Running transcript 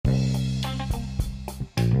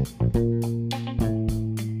Hi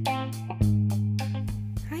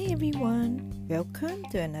everyone, welcome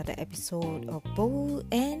to another episode of Bold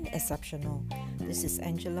and Exceptional. This is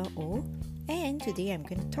Angela O, and today I'm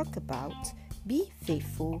going to talk about be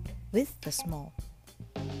faithful with the small.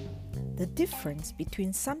 The difference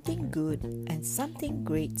between something good and something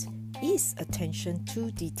great is attention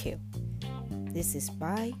to detail. This is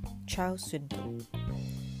by Charles Swindoll.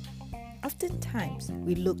 Oftentimes,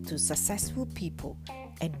 we look to successful people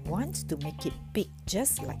and want to make it big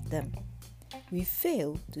just like them. We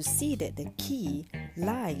fail to see that the key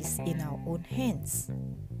lies in our own hands.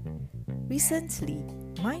 Recently,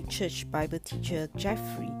 my church Bible teacher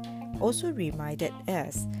Jeffrey also reminded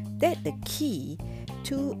us that the key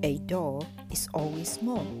to a door is always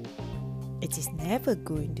small. It is never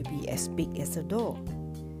going to be as big as a door.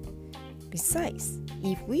 Besides,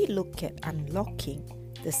 if we look at unlocking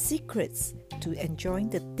the secrets to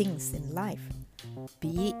enjoying the things in life,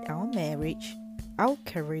 be it our marriage, our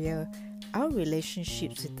career, our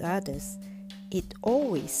relationships with others, it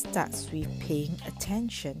always starts with paying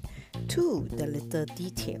attention to the little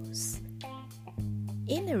details.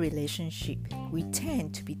 In a relationship, we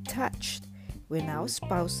tend to be touched when our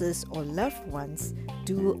spouses or loved ones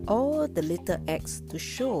do all the little acts to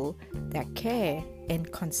show their care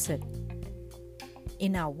and concern.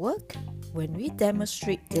 In our work, when we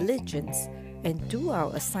demonstrate diligence and do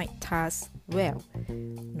our assigned tasks well,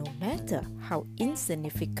 no matter how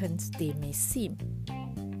insignificant they may seem,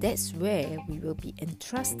 that's where we will be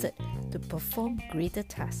entrusted to perform greater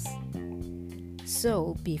tasks.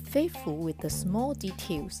 So be faithful with the small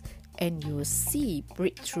details and you will see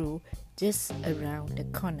breakthrough just around the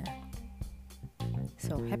corner.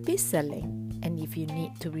 So happy selling, and if you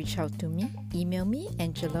need to reach out to me, email me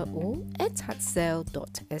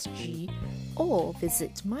angelao@heartsell.sg or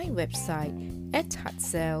visit my website at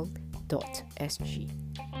heartsell.sg.